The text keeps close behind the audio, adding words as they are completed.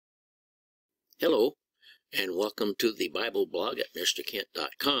Hello, and welcome to the Bible blog at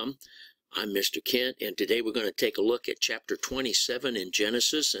mrkent.com. I'm Mr. Kent, and today we're going to take a look at chapter 27 in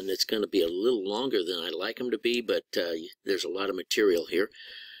Genesis, and it's going to be a little longer than I'd like them to be, but there's a lot of material here.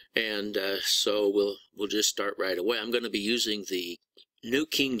 And so we'll just start right away. I'm going to be using the New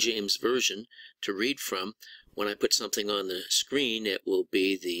King James Version to read from. When I put something on the screen, it will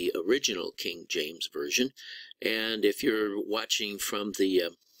be the original King James Version. And if you're watching from the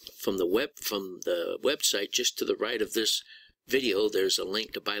website, just to the right of this video, there's a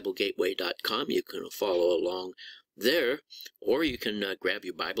link to BibleGateway.com. You can follow along there, or you can grab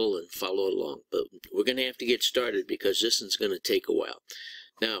your Bible and follow along. But we're going to have to get started because this is going to take a while.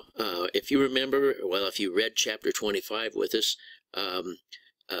 Now, if you remember, well, if you read chapter 25 with us,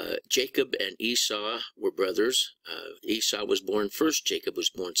 Jacob and Esau were brothers. Esau was born first, Jacob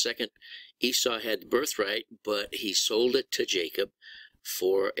was born second. Esau had the birthright, but he sold it to Jacob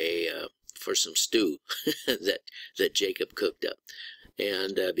for some stew that Jacob cooked up,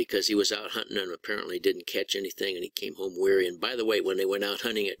 and because he was out hunting and apparently didn't catch anything, and he came home weary. And by the way, when they went out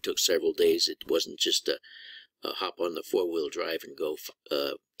hunting, it took several days. It wasn't just a hop on the four-wheel drive and go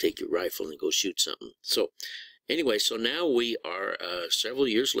take your rifle and go shoot something. So anyway, so now we are several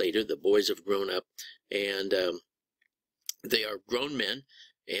years later. The boys have grown up, and they are grown men,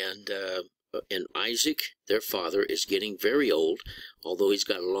 and Isaac, their father, is getting very old, although he's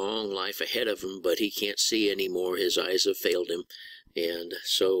got a long life ahead of him, but he can't see anymore. His eyes have failed him, and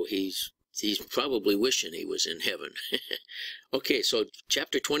so he's probably wishing he was in heaven. Okay, so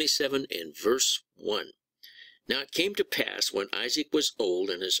chapter 27 and verse 1. Now it came to pass, when Isaac was old,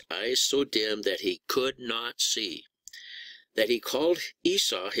 and his eyes so dim that he could not see, that he called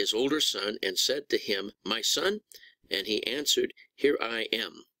Esau his older son, and said to him, My son? And he answered, Here I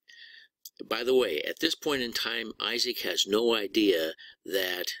am. By the way, at this point in time, Isaac has no idea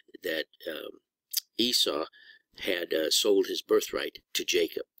that Esau had sold his birthright to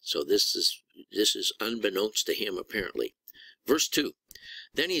Jacob. So this is unbeknownst to him, apparently. Verse 2.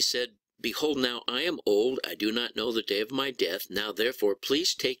 Then he said, Behold, now I am old, I do not know the day of my death. Now therefore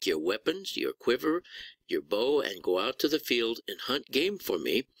please take your weapons, your quiver, your bow, and go out to the field and hunt game for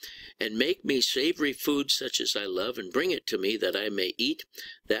me, and make me savory food such as I love, and bring it to me that I may eat,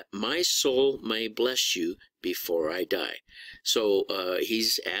 that my soul may bless you before I die. So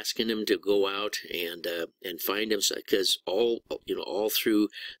he's asking him to go out and find him, because all through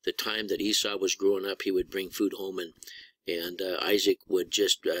the time that Esau was growing up, he would bring food home, and Isaac would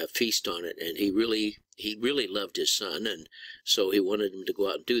just feast on it, and he really loved his son, and so he wanted him to go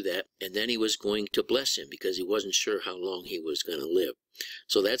out and do that. And then he was going to bless him because he wasn't sure how long he was going to live.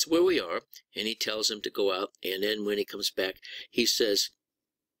 So that's where we are, and he tells him to go out. And then when he comes back, he says,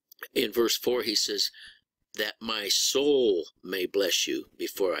 in verse 4, he says, that my soul may bless you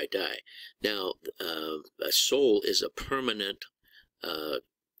before I die. Now, a soul is a permanent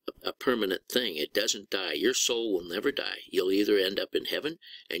thing. It doesn't die. Your soul will never die. You'll either end up in heaven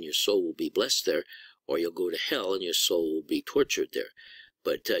and your soul will be blessed there, or you'll go to hell and your soul will be tortured there.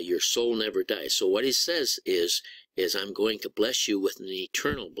 But your soul never dies. So what he says is I'm going to bless you with an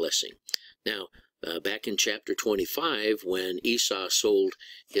eternal blessing. Now, back in chapter 25, when Esau sold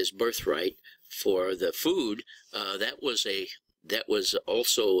his birthright for the food, that was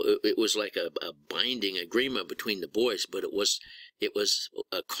like a binding agreement between the boys, but it was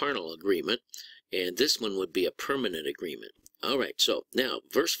a carnal agreement, and this one would be a permanent agreement. All right, so now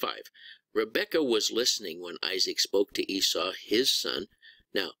verse 5. Rebekah was listening when Isaac spoke to Esau, his son.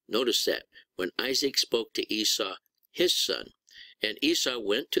 Now, notice that. When Isaac spoke to Esau, his son, and Esau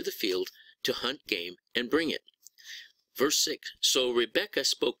went to the field to hunt game and bring it. Verse 6. So Rebekah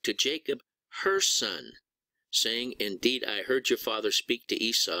spoke to Jacob, her son, saying, Indeed, I heard your father speak to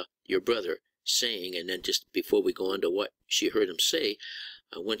Esau, your brother, saying, and then just before we go on to what she heard him say,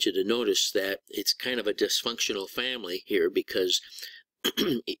 I want you to notice that it's kind of a dysfunctional family here, because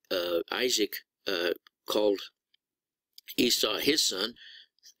Isaac called Esau his son,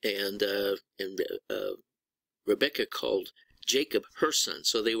 and Rebekah called Jacob her son.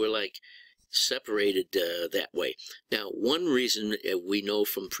 So they were like separated that way. Now, one reason we know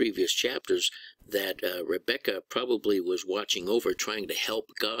from previous chapters that Rebekah probably was watching over, trying to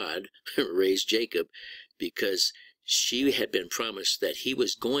help God raise Jacob, because she had been promised that he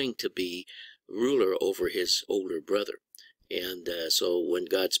was going to be ruler over his older brother. And so when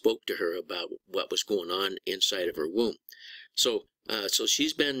God spoke to her about what was going on inside of her womb, so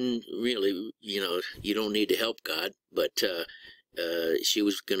she's been really, you don't need to help God, but she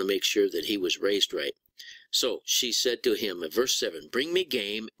was going to make sure that he was raised right. So she said to him in verse 7, Bring me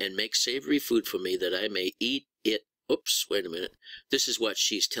game and make savory food for me, that I may eat it oops, wait a minute. This is what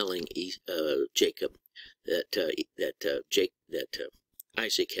she's telling Jacob that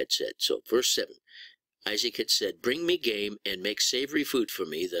Isaac had said. So verse 7, Isaac had said, bring me game and make savory food for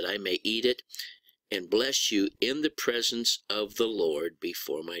me, that I may eat it and bless you in the presence of the Lord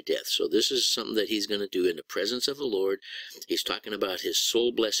before my death. So this is something that he's going to do in the presence of the Lord. He's talking about his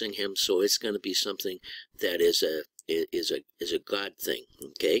soul blessing him, so it's going to be something that is a God thing.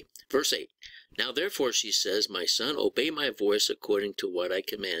 Okay, verse 8. Now therefore, she says, my son, obey my voice according to what I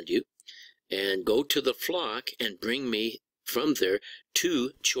command you, and go to the flock and bring me from there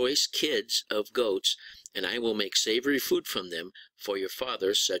 2 choice kids of goats, and I will make savory food from them for your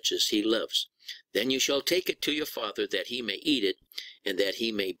father, such as he loves. Then you shall take it to your father, that he may eat it, and that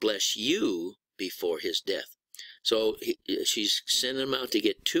he may bless you before his death. So she's sending him out to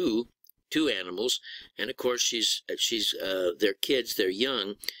get two animals, and of course she's they're kids, they're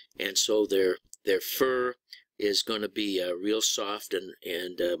young, and so their fur is going to be real soft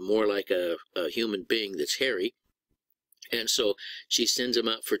and more like a human being that's hairy. And so she sends them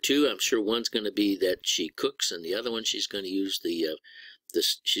out for 2. I'm sure one's going to be that she cooks, and the other one she's going to use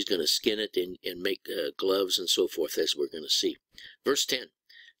she's going to skin it and make gloves and so forth, as we're going to see. Verse 10,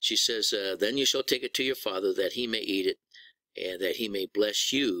 she says, then you shall take it to your father, that he may eat it, and that he may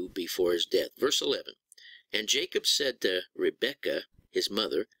bless you before his death. Verse 11, and Jacob said to Rebekah, his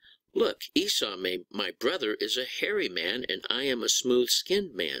mother, look, Esau, my brother, is a hairy man, and I am a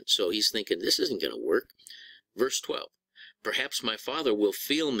smooth-skinned man. So he's thinking, this isn't going to work. Verse 12, perhaps my father will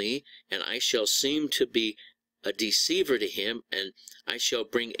feel me, and I shall seem to be a deceiver to him, and I shall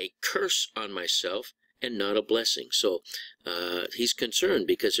bring a curse on myself and not a blessing. So he's concerned,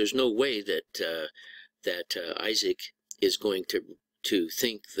 because there's no way that Isaac is going to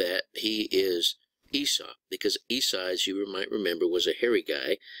think that he is Esau, because Esau, as you might remember, was a hairy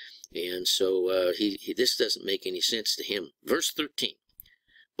guy, and so this doesn't make any sense to him. Verse 13,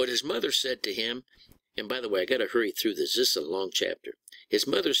 but his mother said to him, and by the way, I got to hurry through this. This is a long chapter. His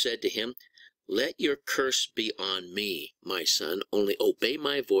mother said to him, let your curse be on me, my son, only obey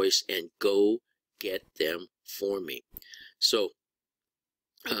my voice and go get them for me. So,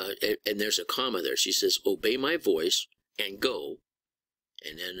 and there's a comma there. She says, obey my voice and go,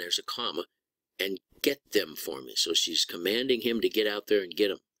 and then there's a comma, and get them for me. So she's commanding him to get out there and get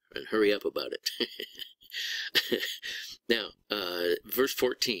them, and hurry up about it. Now, verse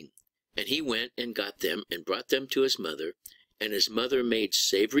 14, and he went and got them and brought them to his mother, and his mother made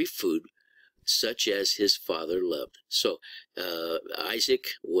savory food, such as his father loved. So Isaac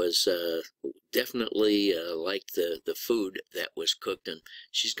was definitely like the food that was cooked, and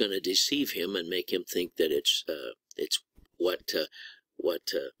she's going to deceive him and make him think that it's what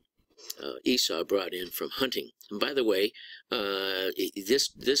Esau brought in from hunting. And by the way,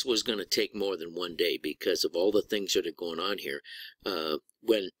 this was going to take more than one day, because of all the things that are going on here.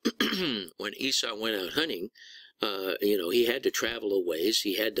 When when Esau went out hunting, he had to travel a ways.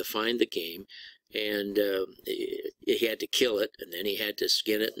 He had to find the game, and he had to kill it, and then he had to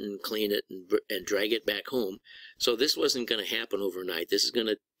skin it and clean it and drag it back home. So this wasn't going to happen overnight. This is going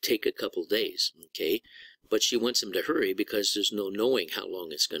to take a couple days, okay? But she wants him to hurry, because there's no knowing how long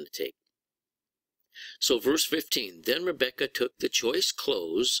it's going to take. So verse 15, then Rebekah took the choice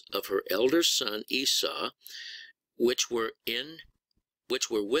clothes of her elder son Esau, which were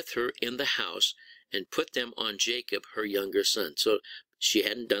with her in the house, and put them on Jacob, her younger son. So she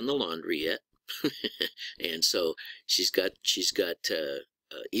hadn't done the laundry yet, and so she's got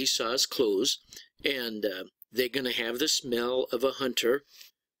Esau's clothes, and they're going to have the smell of a hunter,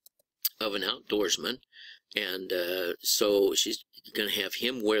 of an outdoorsman, and so she's going to have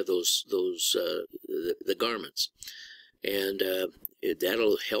him wear the garments, and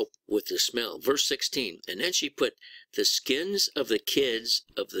that'll help with the smell. Verse 16, and then she put the skins of the kids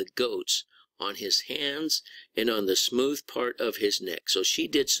of the goats on his hands and on the smooth part of his neck. So she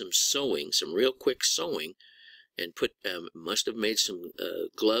did some sewing, some real quick sewing, and must have made some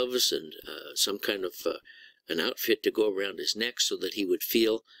gloves and some kind of an outfit to go around his neck, so that he would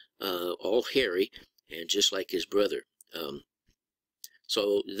feel all hairy and just like his brother.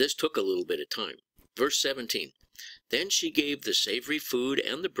 So this took a little bit of time. Verse 17, then she gave the savory food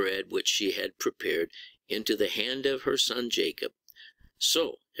and the bread which she had prepared into the hand of her son Jacob.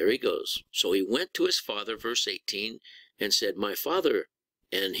 So, there he goes. So he went to his father, verse 18, and said, my father.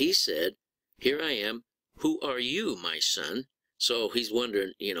 And he said, here I am. Who are you, my son? So he's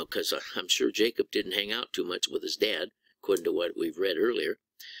wondering, because I'm sure Jacob didn't hang out too much with his dad, according to what we've read earlier.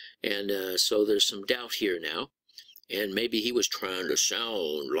 And so there's some doubt here now. And maybe he was trying to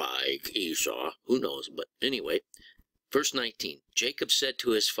sound like Esau. Who knows? But anyway, verse 19, Jacob said to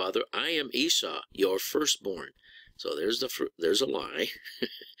his father, I am Esau, your firstborn. So there's a lie.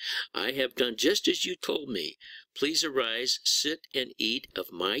 I have done just as you told me. Please arise, sit and eat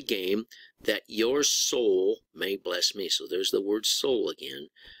of my game, that your soul may bless me. So there's the word soul again.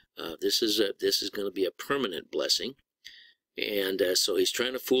 This is going to be a permanent blessing. And so he's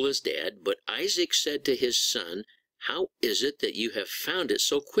trying to fool his dad. But Isaac said to his son, how is it that you have found it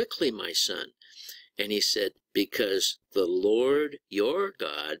so quickly, my son? And he said, because the Lord your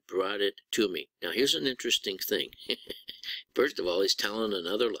God brought it to me. Now here's an interesting thing. First of all, he's telling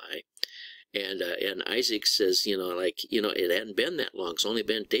another lie. And Isaac says, it hadn't been that long. It's only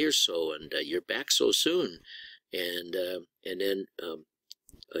been a day or so, and you're back so soon. And then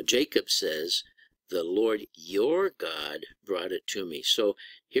Jacob says, the Lord your God brought it to me. So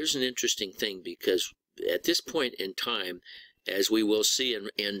here's an interesting thing, because at this point in time, as we will see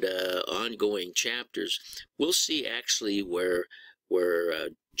in ongoing chapters, we'll see actually where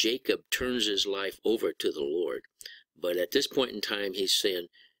Jacob turns his life over to the Lord. But at this point in time, he's saying,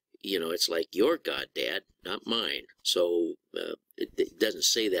 it's like your God, Dad, not mine. So it doesn't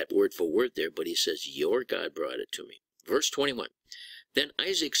say that word for word there, but he says, your God brought it to me. Verse 21. Then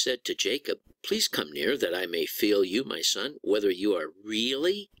Isaac said to Jacob, please come near, that I may feel you, my son, whether you are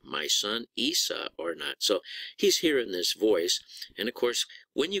really my son Esau or not. So he's hearing this voice. And of course,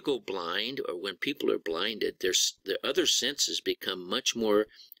 when you go blind, or when people are blinded, their other senses become much more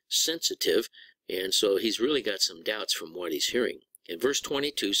sensitive. And so he's really got some doubts from what he's hearing. In verse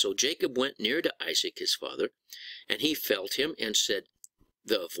 22, so Jacob went near to Isaac his father, and he felt him and said,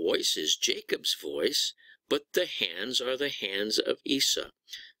 the voice is Jacob's voice, but the hands are the hands of Esau.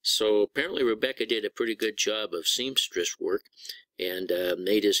 So apparently Rebekah did a pretty good job of seamstress work, and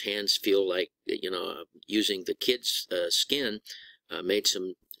made his hands feel like, using the kid's skin, made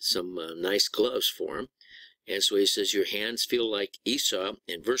some nice gloves for him. And so he says, your hands feel like Esau.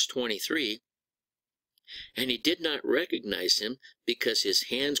 In verse 23, and he did not recognize him, because his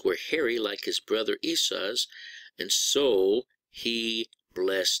hands were hairy like his brother Esau's, and so he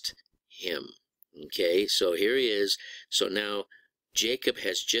blessed him. Okay, so here he is. So now Jacob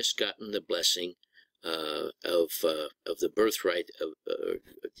has just gotten the blessing of the birthright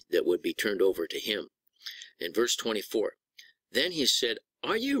that would be turned over to him. In verse 24, then he said,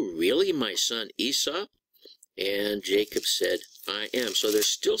 are you really my son Esau? And Jacob said, I am. So there's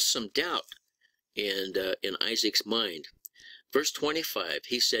still some doubt in Isaac's mind. Verse 25,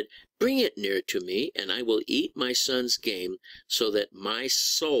 he said, bring it near to me, and I will eat my son's game, so that my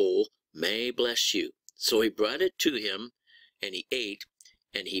soul may bless you. So he brought it to him, and he ate,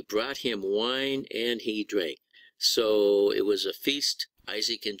 and he brought him wine, and he drank. So it was a feast.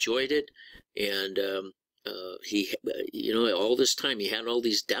 Isaac enjoyed it, and he, all this time he had all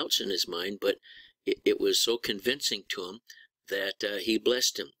these doubts in his mind, but it was so convincing to him that he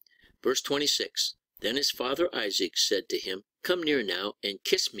blessed him. Verse 26, then his father Isaac said to him, come near now and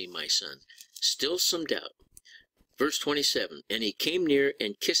kiss me, my son. Still some doubt. Verse 27, and he came near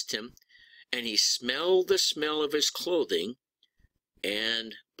and kissed him, and he smelled the smell of his clothing,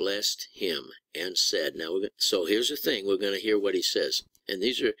 and blessed him, and said, so here's the thing, we're going to hear what he says. And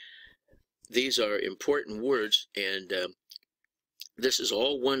these are important words, and this is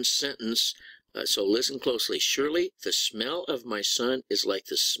all one sentence, so listen closely. Surely the smell of my son is like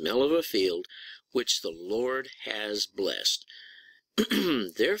the smell of a field, which the Lord has blessed.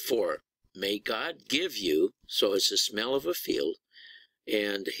 Therefore, may God give you, so it's the smell of a field,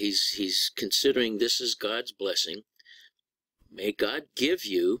 and he's considering this is God's blessing. May God give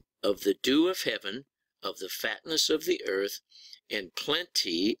you of the dew of heaven, of the fatness of the earth, and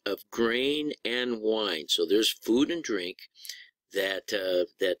plenty of grain and wine. So there's food and drink that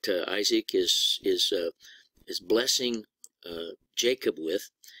Isaac is blessing Jacob with.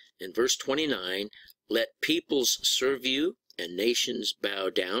 In verse 29, let peoples serve you, and nations bow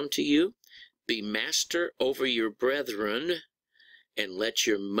down to you. Be master over your brethren, and let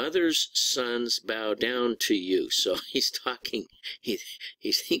your mother's sons bow down to you. So he's talking, he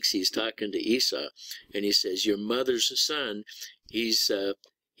thinks he's talking to Esau, and he says, your mother's son. He's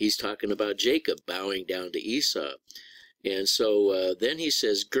talking about Jacob bowing down to Esau. And so then he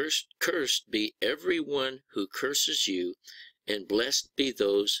says, cursed be everyone who curses you, and blessed be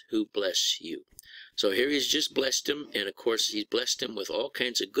those who bless you. So here he's just blessed him, and of course he's blessed him with all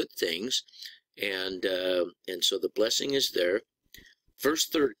kinds of good things, and so the blessing is there. Verse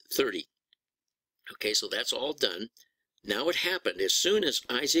 30. Okay, so that's all done. Now it happened, as soon as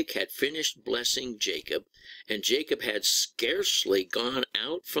Isaac had finished blessing Jacob, and Jacob had scarcely gone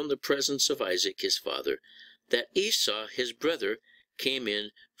out from the presence of Isaac his father, that Esau his brother came in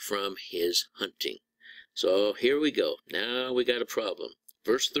from his hunting. So here we go. Now we got a problem.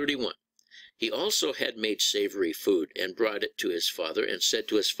 Verse 31. He also had made savory food, and brought it to his father, and said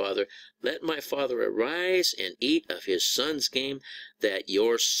to his father, Let my father arise and eat of his son's game, that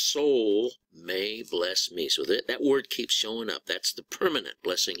your soul may bless me. So that word keeps showing up. That's the permanent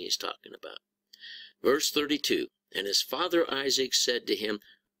blessing he's talking about. Verse 32, and his father Isaac said to him,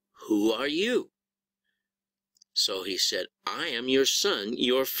 Who are you? So he said, I am your son,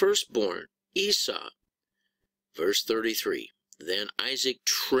 your firstborn, Esau. Verse 33, then Isaac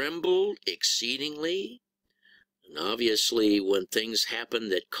trembled exceedingly. And obviously, when things happen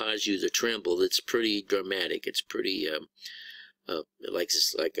that cause you to tremble, it's pretty dramatic. It's pretty like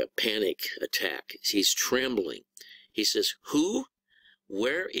a panic attack. He's trembling. He says, Who?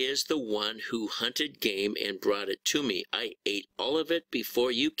 Where is the one who hunted game and brought it to me? I ate all of it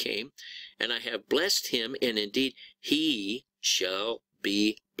before you came, and I have blessed him, and indeed he shall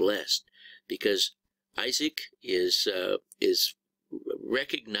be blessed. Because Isaac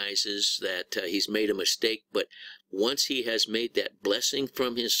recognizes that he's made a mistake, but once he has made that blessing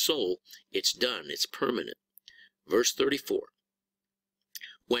from his soul, it's done. It's permanent. Verse 34.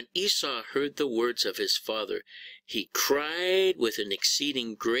 When Esau heard the words of his father, he cried with an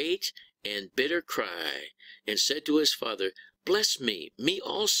exceeding great and bitter cry, and said to his father, Bless me, me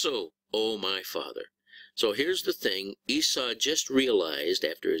also, O my father. So here's the thing. Esau just realized,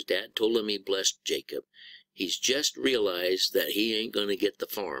 after his dad told him he blessed Jacob, he's just realized that he ain't going to get the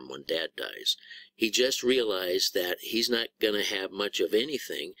farm when dad dies. He just realized that he's not going to have much of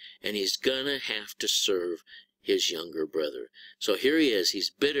anything, and he's going to have to serve his younger brother. So here he is.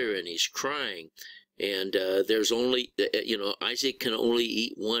 He's bitter and he's crying. And there's only, Isaac can only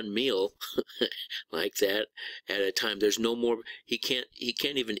eat one meal like that at a time. There's no more. He can't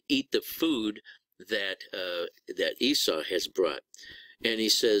even eat the food that Esau has brought. And he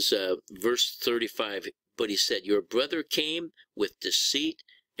says, verse 35, but he said, Your brother came with deceit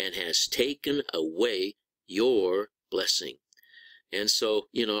and has taken away your blessing. And so,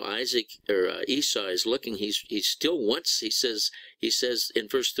 Esau is looking, he still wants, he says in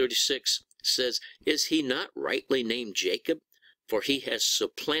verse 36, says, Is he not rightly named Jacob? For he has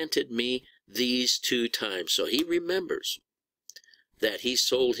supplanted me these 2 times. So he remembers that he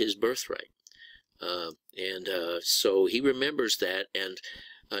sold his birthright. So he remembers that, and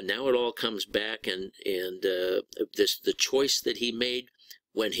now it all comes back, and the choice that he made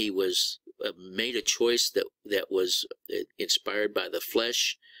when he was made a choice that was inspired by the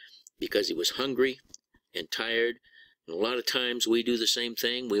flesh, because he was hungry and tired. And a lot of times we do the same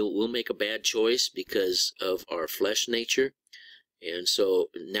thing. We'll make a bad choice because of our flesh nature. And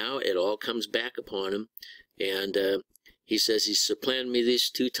so now it all comes back upon him. And he says, He supplanted me these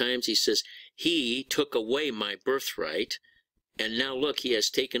 2 times. He says, He took away my birthright, and now look, he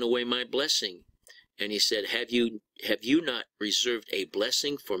has taken away my blessing. And he said, Have you not reserved a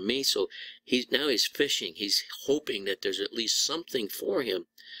blessing for me? So now he's fishing. He's hoping that there's at least something for him.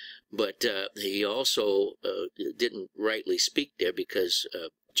 But he also didn't rightly speak there, because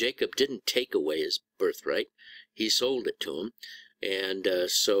Jacob didn't take away his birthright. He sold it to him. And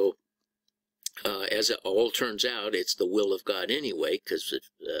so as it all turns out, it's the will of God anyway, because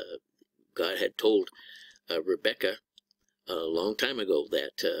God had told Rebekah a long time ago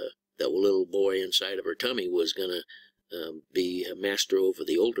that the little boy inside of her tummy was going to be a master over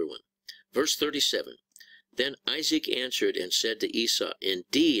the older one. Verse 37, Then Isaac answered and said to Esau,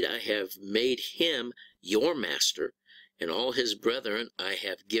 Indeed, I have made him your master, and all his brethren I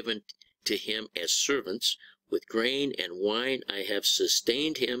have given to him as servants. With grain and wine I have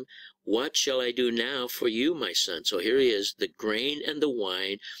sustained him. What shall I do now for you, my son? So here he is, the grain and the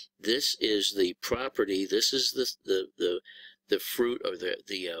wine. This is the property. This is the fruit, or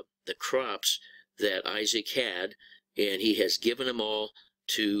the crops that Isaac had, and he has given them all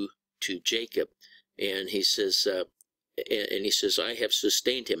to Jacob. And he says, I have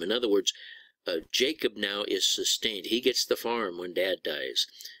sustained him. In other words, Jacob now is sustained. He gets the farm when dad dies.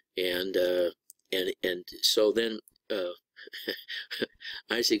 And so then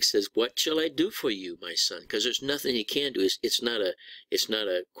Isaac says, What shall I do for you, my son? Because there's nothing he can do. It's not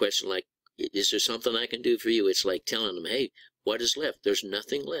a question like, is there something I can do for you? It's like telling him, hey, what is left? There's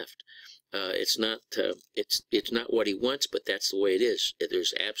nothing left. It's not what he wants, but that's the way it is.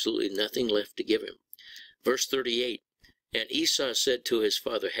 There's absolutely nothing left to give him. Verse 38, And Esau said to his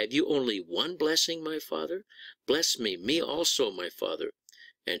father, Have you only one blessing, my father? Bless me also, my father.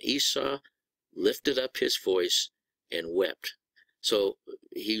 And Esau lifted up his voice and wept. So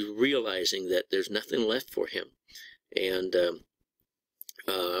he's realizing that there's nothing left for him. And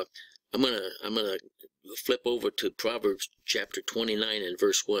I'm gonna flip over to Proverbs chapter 29 and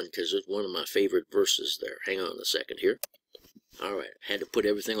verse 1, because it's one of my favorite verses there. Hang on a second here. All right, I had to put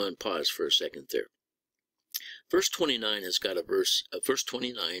everything on pause for a second there. Verse 29 has got a verse,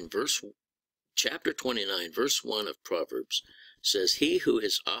 chapter 29, verse 1 of Proverbs says, "He who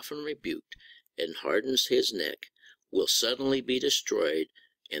is often rebuked and hardens his neck will suddenly be destroyed,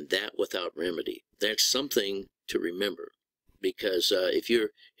 and that without remedy." That's something to remember, because if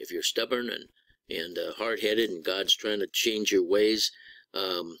you're stubborn and hard-headed, and God's trying to change your ways,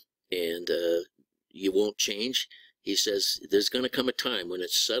 and you won't change, he says there's going to come a time when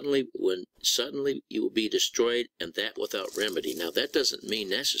suddenly you will be destroyed, and that without remedy. Now, that doesn't mean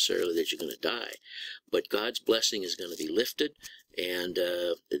necessarily that you're going to die, but God's blessing is going to be lifted, and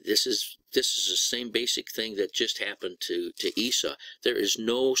this is the same basic thing that just happened to Esau. There is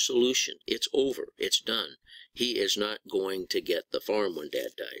no solution. It's over. It's done. He is not going to get the farm when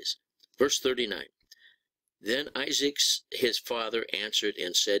Dad dies. Verse 39. Then Isaac, his father, answered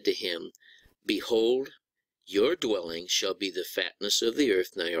and said to him, "Behold, your dwelling shall be the fatness of the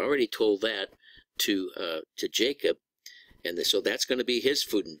earth." Now, I already told that to Jacob, and so that's going to be his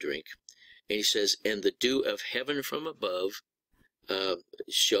food and drink. And he says, "And the dew of heaven from above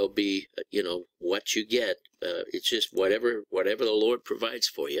shall be, what you get." It's just whatever the Lord provides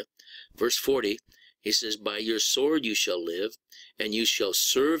for you. Verse 40, he says, "By your sword you shall live, and you shall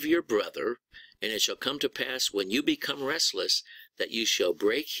serve your brother. And it shall come to pass when you become restless that you shall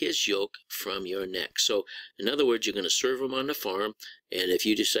break his yoke from your neck." So, in other words, you're going to serve him on the farm, and if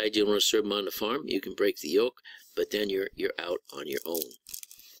you decide you want to serve him on the farm, you can break the yoke, but then you're out on your own.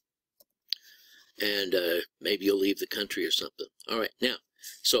 And maybe you'll leave the country or something. All right, now,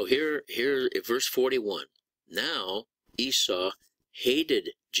 so here verse 41. Now Esau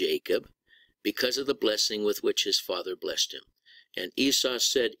hated Jacob because of the blessing with which his father blessed him. And Esau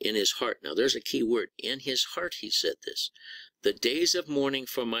said in his heart, now there's a key word, in his heart he said this, "The days of mourning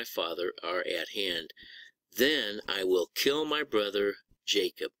for my father are at hand. Then I will kill my brother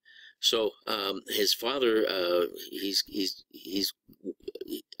Jacob." So his father, he's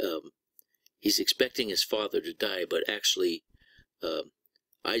expecting his father to die, but actually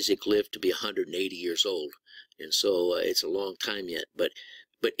Isaac lived to be 180 years old, and so it's a long time yet. But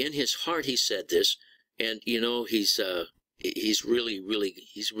in his heart he said this, and he's really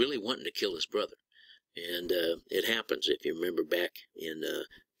wanting to kill his brother. And it happens, if you remember back in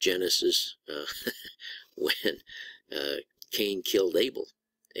Genesis, when Cain killed Abel.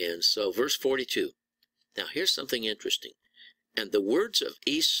 And so verse 42. Now here's something interesting. "And the words of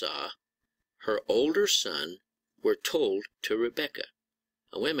Esau, her older son, were told to Rebekah."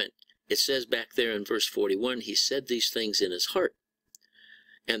 Now wait a minute. It says back there in verse 41, he said these things in his heart.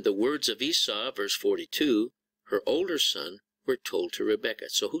 "And the words of Esau," verse 42, "her older son, were told to Rebekah."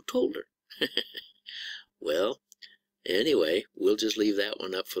 So who told her? Well, anyway, we'll just leave that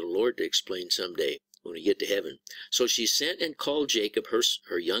one up for the Lord to explain someday when we get to heaven. "So she sent and called Jacob,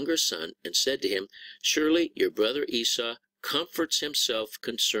 her younger son, and said to him, 'Surely your brother Esau comforts himself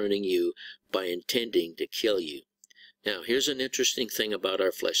concerning you by intending to kill you.'" Now, here's an interesting thing about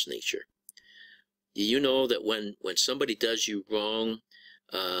our flesh nature. You know that when somebody does you wrong,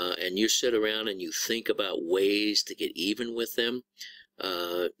 and you sit around and you think about ways to get even with them,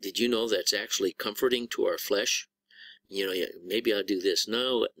 did you know that's actually comforting to our flesh? Maybe I'll do this.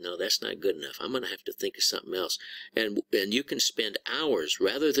 No, that's not good enough. I'm going to have to think of something else. And you can spend hours,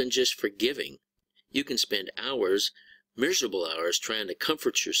 rather than just forgiving, you can spend hours, miserable hours, trying to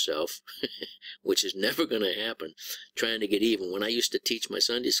comfort yourself, which is never going to happen, trying to get even. When I used to teach my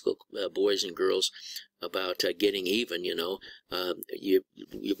Sunday school boys and girls about getting even, you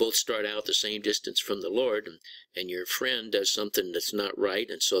both start out the same distance from the Lord, and your friend does something that's not right,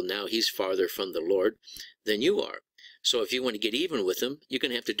 and so now he's farther from the Lord than you are. So if you want to get even with him, you're going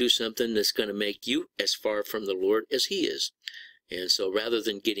to have to do something that's going to make you as far from the Lord as he is. And so rather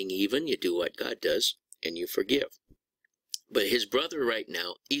than getting even, you do what God does, and you forgive. But his brother right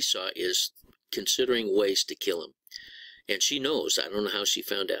now, Esau, is considering ways to kill him. And she knows. I don't know how she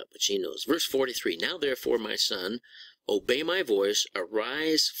found out, but she knows. Verse 43, "Now therefore, my son, obey my voice,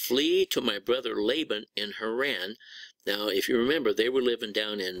 arise, flee to my brother Laban in Haran." Now, if you remember, they were living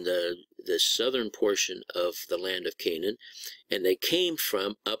down in the southern portion of the land of Canaan, and they came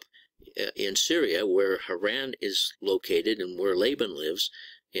from up in Syria, where Haran is located and where Laban lives,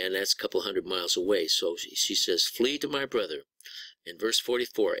 and that's a couple 100 miles away. So she says, "Flee to my brother." In verse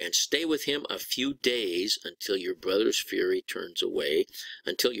 44, "And stay with him a few days until your brother's fury turns away,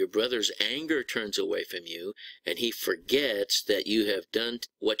 until your brother's anger turns away from you, and he forgets that you have done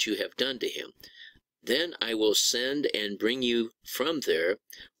what you have done to him. Then I will send and bring you from there.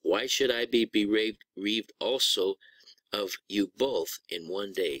 Why should I be bereaved also of you both in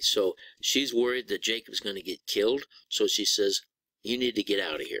one day. So she's worried that Jacob's going to get killed. So she says, you need to get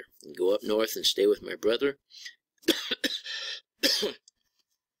out of here and go up north and stay with my brother.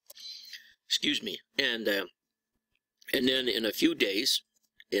 Excuse me. And then in a few days,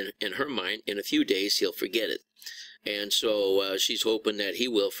 in her mind, in a few days, he'll forget it. And so she's hoping that he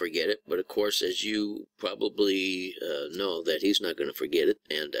will forget it. But of course, as you probably know, that he's not going to forget it.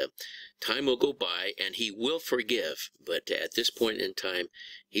 And time will go by and he will forgive. But at this point in time,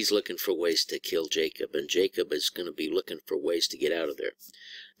 he's looking for ways to kill Jacob. And Jacob is going to be looking for ways to get out of there.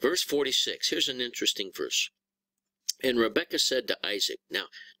 Verse 46, here's an interesting verse. And Rebekah said to Isaac,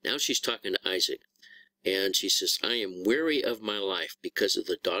 now she's talking to Isaac. And she says, I am weary of my life because of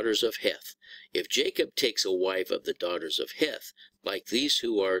the daughters of Heth. If Jacob takes a wife of the daughters of Heth, like these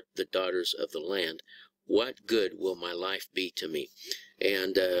who are the daughters of the land, what good will my life be to me?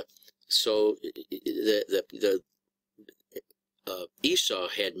 And so Esau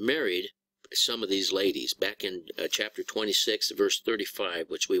had married some of these ladies back in chapter 26, verse 35,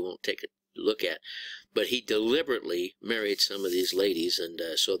 which we won't take a look at. But he deliberately married some of these ladies, and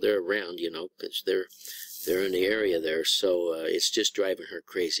so they're around, you know, because they're in the area there. So it's just driving her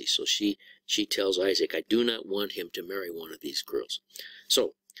crazy. So she tells Isaac, I do not want him to marry one of these girls.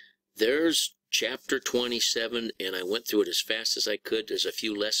 So there's chapter 27, and I went through it as fast as I could. There's a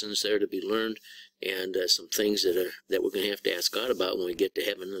few lessons there to be learned, and some things that we're going to have to ask God about when we get to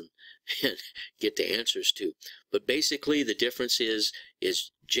heaven and get the answers to. But basically, the difference is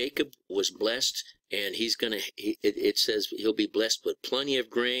Jacob was blessed, and he's going to, it says he'll be blessed with plenty of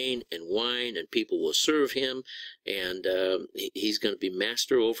grain and wine, and people will serve him, and he's going to be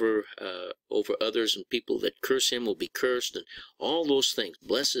master over others, and people that curse him will be cursed, and all those things.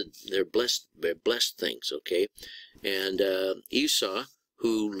 Blessed, they're blessed things, okay? And Esau,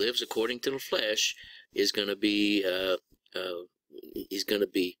 who lives according to the flesh, is going to be, he's going to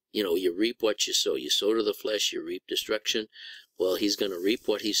be, you know, you reap what you sow. You sow to the flesh, you reap destruction. Well, he's going to reap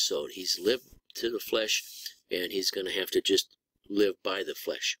what he's sowed. He's lived to the flesh, and he's going to have to just live by the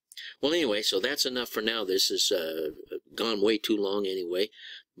flesh. Well, anyway, so that's enough for now. This has gone way too long anyway,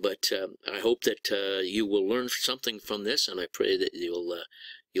 but I hope that you will learn something from this, and I pray that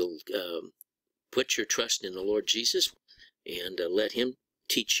you'll put your trust in the Lord Jesus and let him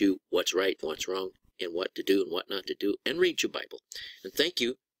teach you what's right, what's wrong, and what to do and what not to do, and read your Bible. And thank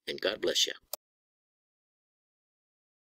you, and God bless you.